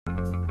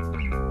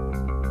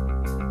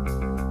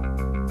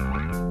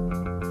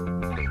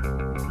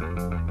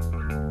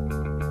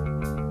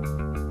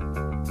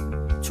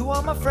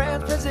all my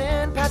friends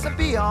present, past and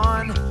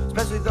beyond,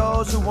 especially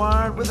those who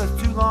weren't with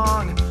us too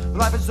long.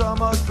 Life is the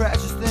most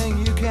precious thing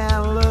you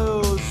can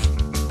lose.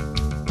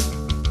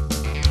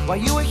 While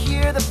you were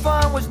here, the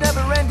fun was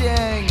never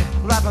ending.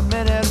 Life a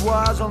minute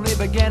was only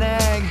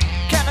beginning.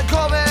 Captain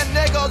Coleman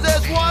Nichols,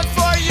 this one's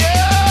for you!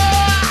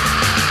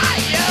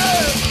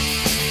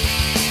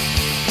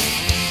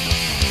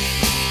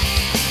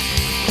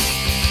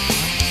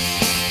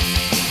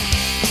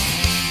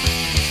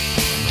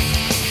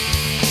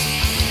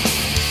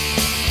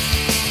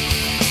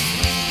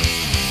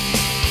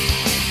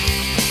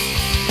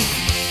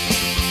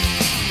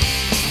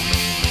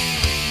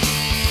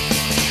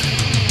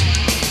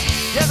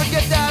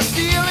 Get that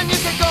feeling you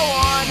can go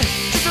on.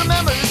 Just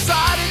remember the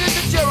side it is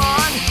that you're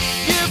on.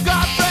 You've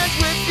got friends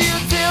with you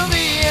till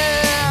the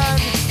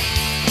end.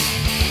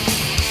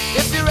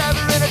 If you're ever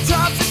in a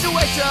tough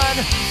situation,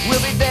 we'll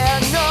be there,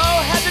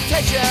 no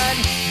hesitation.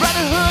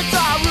 Brotherhood's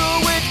our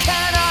rule, which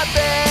cannot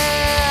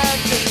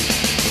bend.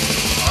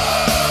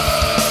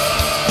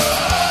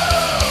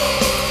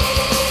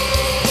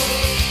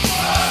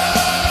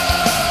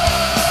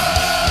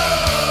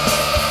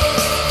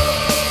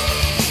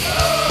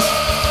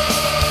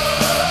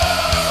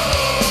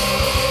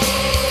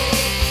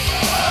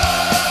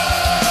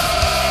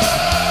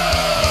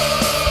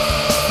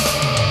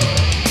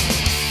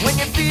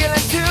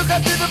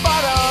 To the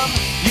bottom,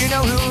 you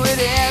know who it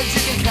is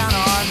you can count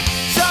on.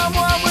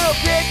 Someone will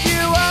pick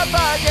you up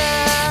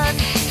again.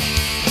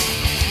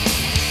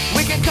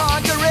 We can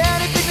conquer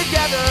anything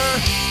together.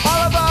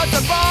 All of us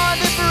are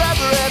bonded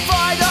forever. If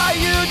I die,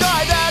 you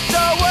die, that's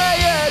the way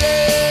it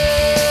is.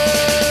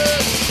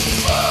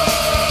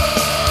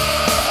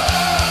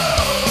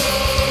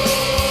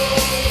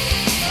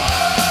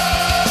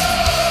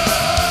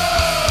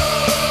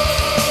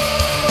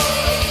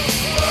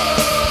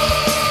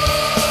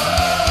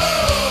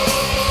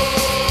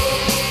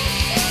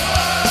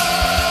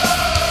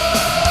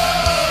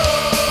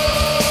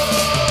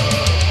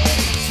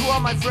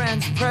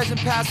 Friends, present,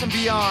 past, and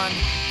beyond.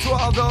 To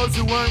all those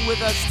who weren't with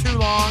us too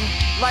long,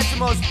 life's the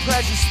most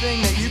precious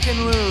thing that you can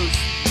lose.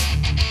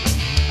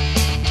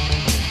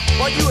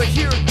 While you were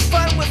here,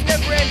 fun was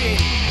never ending.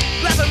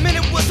 Last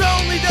minute was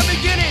only the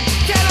beginning.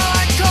 Can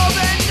I call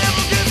them?